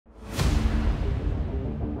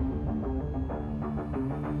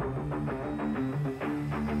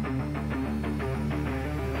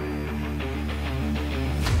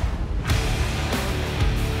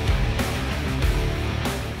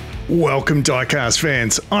Welcome diecast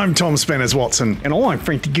fans, I'm Tom Spanners Watson. And I'm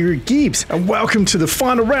Frank the Guru Gibbs. And welcome to the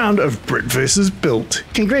final round of BRIT vs BUILT.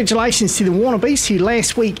 Congratulations to the Wannabes who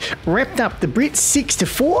last week wrapped up the BRIT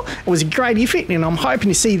 6-4. It was a great effort and I'm hoping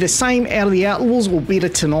to see the same out of the Outlaws or better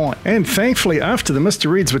tonight. And thankfully after the Mr.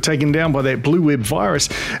 Reds were taken down by that blue web virus,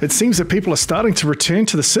 it seems that people are starting to return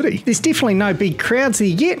to the city. There's definitely no big crowds there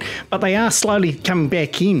yet, but they are slowly coming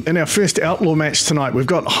back in. In our first Outlaw match tonight, we've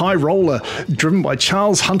got High Roller, driven by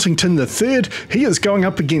Charles Huntington III. He is going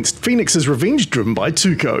up against Phoenix's Revenge, driven by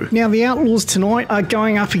Tuco. Now the Outlaws tonight are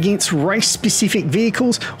going up against race-specific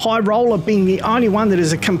vehicles, High Roller being the only one that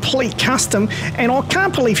is a complete custom, and I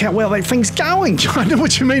can't believe how well that thing's going. I know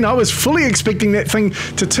what you mean. I was fully expecting that thing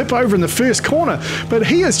to tip over in the first corner, but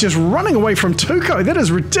he is just running away from Tuco. That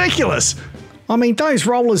is ridiculous. I mean, those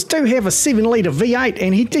rollers do have a 7-litre V8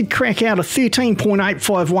 and he did crack out a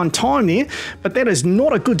 13.851 time there, but that is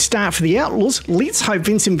not a good start for the Outlaws. Let's hope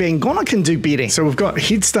Vincent Van Gogh can do better. So we've got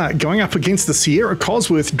Head Start going up against the Sierra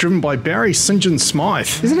Cosworth, driven by Barry St. John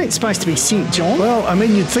Smythe. Isn't it supposed to be St. John? Well, I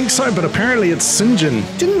mean, you'd think so, but apparently it's St. John.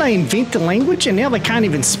 Didn't they invent the language and now they can't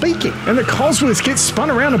even speak it? And the Cosworth gets spun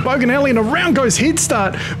around a bogan alley and around goes Head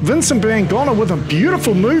Start. Vincent Van Gogh with a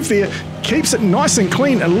beautiful move there, keeps it nice and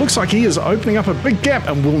clean, and looks like he is opening up a big gap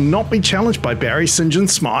and will not be challenged by Barry St. John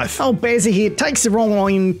Smythe. Old Bazza here takes the wrong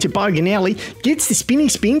line to Bogan Alley, gets the spinning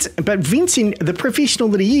spins, but Vincent, the professional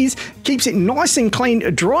that he is, keeps it nice and clean,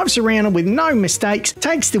 drives around with no mistakes,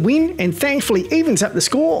 takes the win, and thankfully evens up the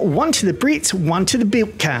score, 1 to the Brits, 1 to the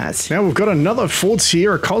BUILT cars. Now we've got another Ford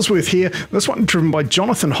Sierra Cosworth here, this one driven by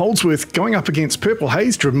Jonathan Holdsworth, going up against Purple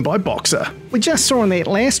Haze, driven by Boxer. We just saw in that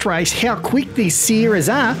last race how quick these Sierras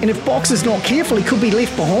are, and if Boxer's not careful, he could be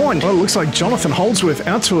left behind. Well, it looks like Jonathan Holdsworth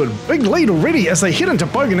out to a big lead already as they head into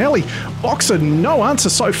Bogan Alley. Boxer, no answer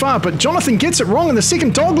so far, but Jonathan gets it wrong in the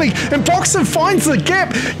second dog league, and Boxer finds the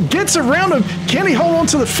gap, gets around him. Can he hold on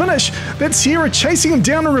to the finish? That Sierra chasing him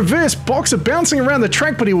down in reverse. Boxer bouncing around the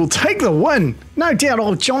track, but he will take the win. No doubt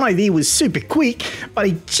old Jono there was super quick, but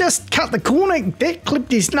he just cut the corner, that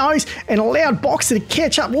clipped his nose and allowed Boxer to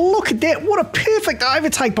catch up. Look at that, what a perfect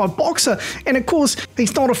overtake by Boxer. And of course,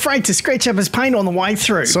 he's not afraid to scratch up his paint on the way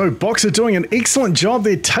through. So Boxer doing an excellent job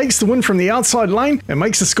there, takes the win from the outside lane and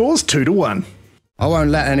makes the scores 2-1. I won't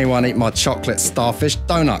let anyone eat my chocolate starfish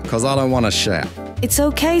donut because I don't want to share. It's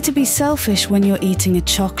okay to be selfish when you're eating a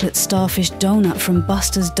chocolate starfish donut from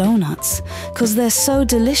Buster's Donuts, because they're so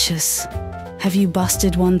delicious. Have you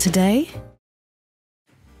busted one today?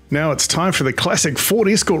 Now it's time for the classic Ford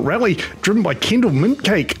Escort Rally, driven by Kendall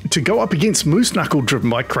Mintcake, to go up against Moose Knuckle,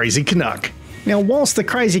 driven by Crazy Canuck. Now, whilst the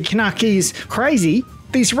Crazy Canuck is crazy,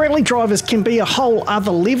 these rally drivers can be a whole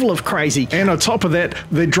other level of crazy. And on top of that,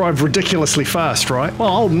 they drive ridiculously fast, right? Well,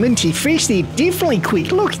 old Minty Fish, they're definitely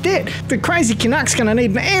quick. Look at that. The Crazy Canuck's going to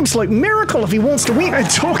need an absolute miracle if he wants to win. And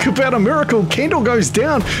talk about a miracle. Kendall goes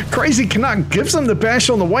down. Crazy Canuck gives him the bash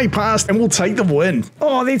on the way past and will take the win.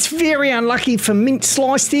 Oh, that's very unlucky for Mint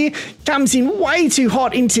Slice there. Comes in way too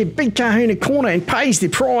hot into Big Kahuna Corner and pays the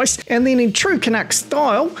price. And then in true Canuck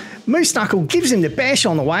style, Moose Knuckle gives him the bash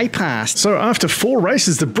on the way past. So after 4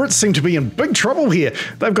 races, the Brits seem to be in big trouble here.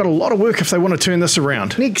 They've got a lot of work if they want to turn this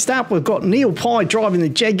around. Next up, we've got Neil Pye driving the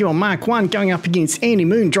Jaguar Mark 1 going up against Andy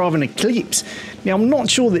Moon driving Eclipse. Now, I'm not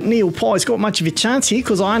sure that Neil Pye's got much of a chance here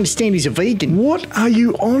because I understand he's a vegan. What are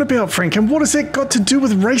you on about, Frank? And what has that got to do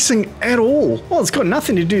with racing at all? Well, it's got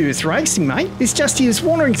nothing to do with racing, mate. It's just he was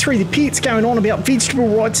wandering through the pits going on about vegetable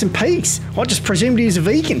rights and peace. I just presumed he was a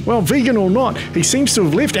vegan. Well, vegan or not, he seems to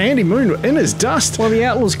have left Andy Moon in his dust. Well, the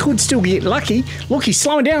Outlaws could still get lucky. Look, he's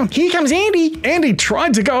slowing down. Here comes Andy. Andy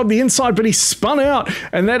tried to go up the inside, but he spun out,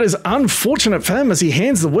 and that is unfortunate for him as he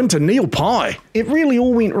hands the win to Neil Pye. It really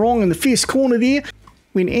all went wrong in the first corner there,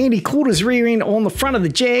 when Andy caught his rear end on the front of the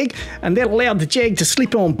Jag, and that allowed the Jag to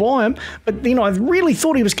slip on by him. But then I really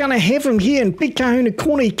thought he was going to have him here in Big Kahuna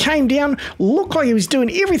Corner. He came down, looked like he was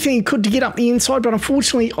doing everything he could to get up the inside, but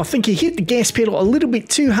unfortunately I think he hit the gas pedal a little bit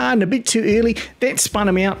too hard and a bit too early. That spun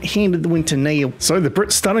him out, handed the win to Neil. So the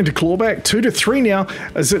Brits starting to claw back 2-3 now,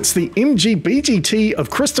 as it's the MGBGT of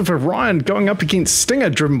Christopher Ryan going up against Stinger,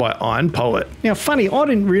 driven by Iron Poet. Now funny, I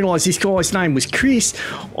didn't realise this guy's name was Chris.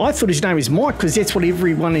 I thought his name was Mike because that's what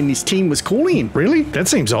everyone in his team was calling him. Really? That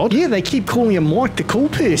seems odd. Yeah, they keep calling him Mike the cool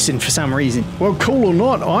person for some reason. Well, cool or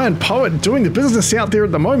not, Iron Poet doing the business out there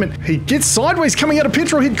at the moment. He gets sideways coming out of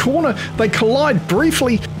Petrol Head Corner. They collide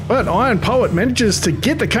briefly, but Iron Poet manages to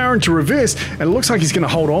get the car into reverse, and it looks like he's going to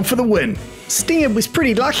hold on for the win. Stinger was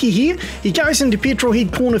pretty lucky here. He goes into Petrol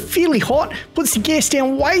Head Corner fairly hot, puts the gas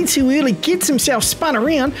down way too early, gets himself spun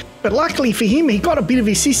around, But luckily for him, he got a bit of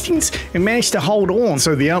assistance and managed to hold on.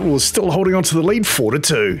 So the Outlaws still holding on to the lead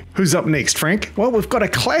 4-2. Who's up next, Frank? Well, we've got a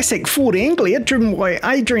classic Ford Anglia driven by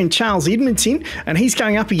Adrian Charles Edmondson, and he's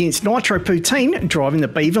going up against Nitro Poutine driving the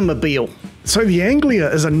Beaver Mobile. So the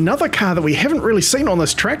Anglia is another car that we haven't really seen on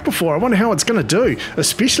this track before. I wonder how it's going to do,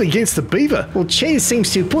 especially against the Beaver. Well, Chaz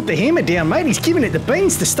seems to have put the hammer down, mate. He's giving it the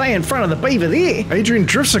beans to stay in front of the Beaver there. Adrian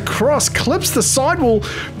drifts across, clips the sidewall.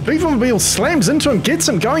 Beavermobile slams into him, gets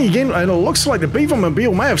him going again, and it looks like the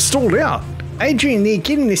Beavermobile may have stalled out. Adrian there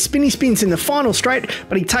getting the spinny spins in the final straight,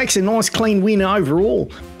 but he takes a nice clean win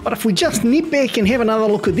overall. But if we just nip back and have another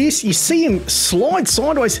look at this, you see him slide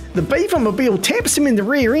sideways. The Beavermobile taps him in the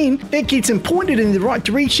rear end. That gets him pointed in the right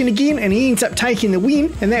direction again, and he ends up taking the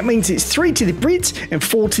win. And that means it's 3 to the Brits and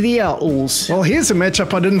 4 to the Outlaws. Well, here's a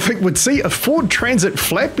matchup I didn't think we'd see. A Ford Transit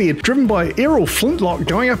flatbed driven by Errol Flintlock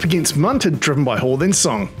going up against Munted driven by Hawthorne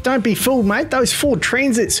Song. Don't be fooled, mate. Those Ford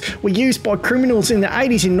Transits were used by criminals in the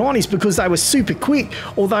 80s and 90s because they were super quick,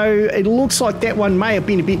 although it looks like that one may have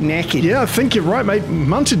been a bit knackered. Yeah, I think you're right, mate.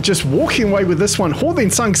 Munted just walking away with this one. Hawthorne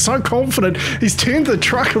Sung so confident, he's turned the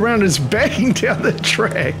truck around and is backing down the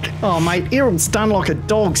track. Oh, mate, Errol's done like a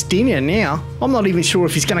dog's dinner now. I'm not even sure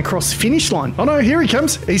if he's going to cross the finish line. Oh no, here he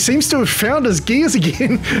comes. He seems to have found his gears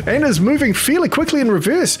again and is moving fairly quickly in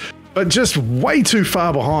reverse, but just way too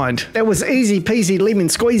far behind. That was easy peasy lemon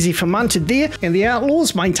squeezy for Munted there, and the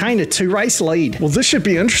Outlaws maintain a 2-race lead. Well, this should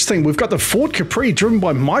be interesting. We've got the Ford Capri driven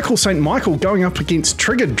by Michael St. Michael going up against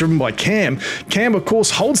Triggered driven by Cam. Cam, of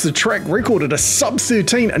course, holds the track record at a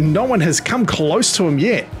sub-13 and no one has come close to him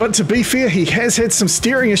yet. But to be fair, he has had some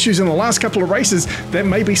steering issues in the last couple of races that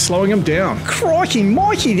may be slowing him down. Crikey,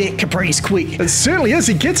 Mikey, that Capri's quick. It certainly is.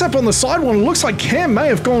 He gets up on the sidewall and it looks like Cam may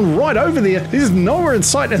have gone right over there. There's nowhere in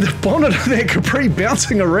sight, and the bonnet of that Capri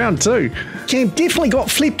bouncing around too. Cam definitely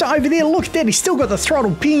got flipped over there. Look at that, he's still got the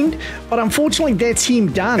throttle pinned, but unfortunately that's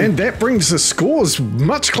him done. And that brings the scores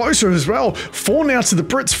much closer as well. 4 now to the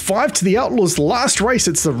Brits, 5 to the Outlaws. Last race,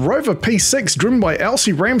 it's the Rover P6 driven by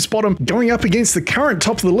Elsie Ramsbottom going up against the current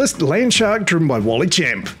top of the list, Landshark driven by Wally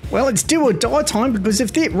Champ. Well, it's do or die time, because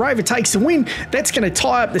if that Rover takes the win, that's going to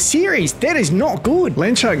tie up the series. That is not good.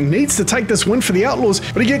 Landshark needs to take this win for the Outlaws,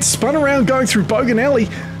 but he gets spun around going through Bogan Alley.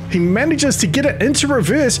 He manages to get it into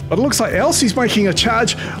reverse, but it looks like Elsie's making a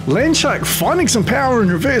charge. Landshark finding some power in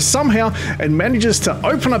reverse somehow and manages to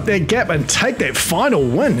open up that gap and take that final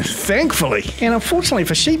win, thankfully. And unfortunately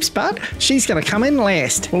for Sheep's Butt, she's going to come in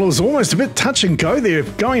last. Well, it was almost a bit touch and go there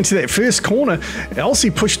going into that first corner.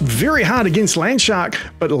 Elsie pushed very hard against Landshark,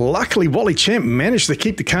 but luckily Wally Champ managed to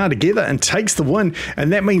keep the car together and takes the win,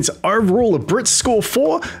 and that means overall the Brits score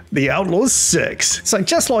 4, the Outlaws 6. So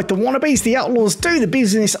just like the Wannabes, the Outlaws do the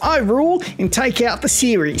business overall and take out the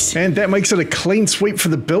series. And that makes it a clean sweep for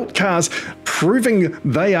the built cars, proving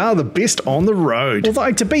they are the best on the road.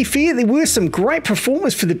 Although, to be fair, there were some great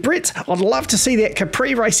performers for the Brits. I'd love to see that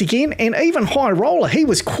Capri race again, and even High Roller, he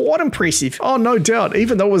was quite impressive. Oh, no doubt.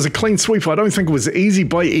 Even though it was a clean sweep, I don't think it was easy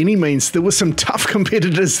by any means. There were some tough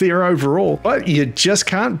competitors there overall, but you just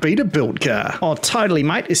can't beat a built car. Oh, totally,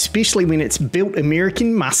 mate, especially when it's built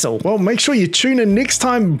American muscle. Well, make sure you tune in next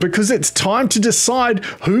time, because it's time to decide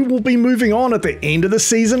who will be moving on at the end of the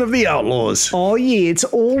season of the Outlaws. Oh yeah, it's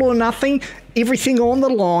all or nothing, everything on the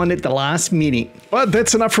line at the last minute. But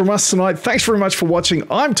that's enough from us tonight. Thanks very much for watching.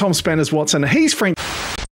 I'm Tom Spanners Watson. He's Frank.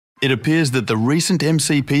 It appears that the recent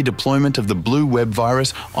MCP deployment of the Blue Web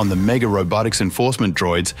virus on the Mega Robotics Enforcement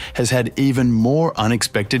droids has had even more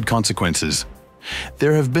unexpected consequences.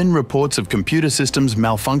 There have been reports of computer systems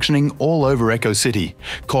malfunctioning all over Echo City,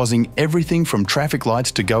 causing everything from traffic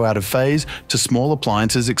lights to go out of phase to small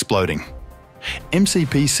appliances exploding.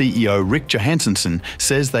 MCP CEO Rick Johansenson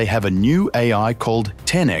says they have a new AI called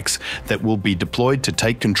 10X that will be deployed to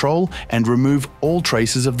take control and remove all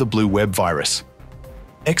traces of the Blue Web virus.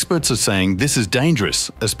 Experts are saying this is dangerous,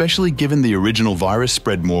 especially given the original virus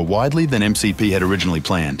spread more widely than MCP had originally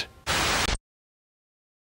planned.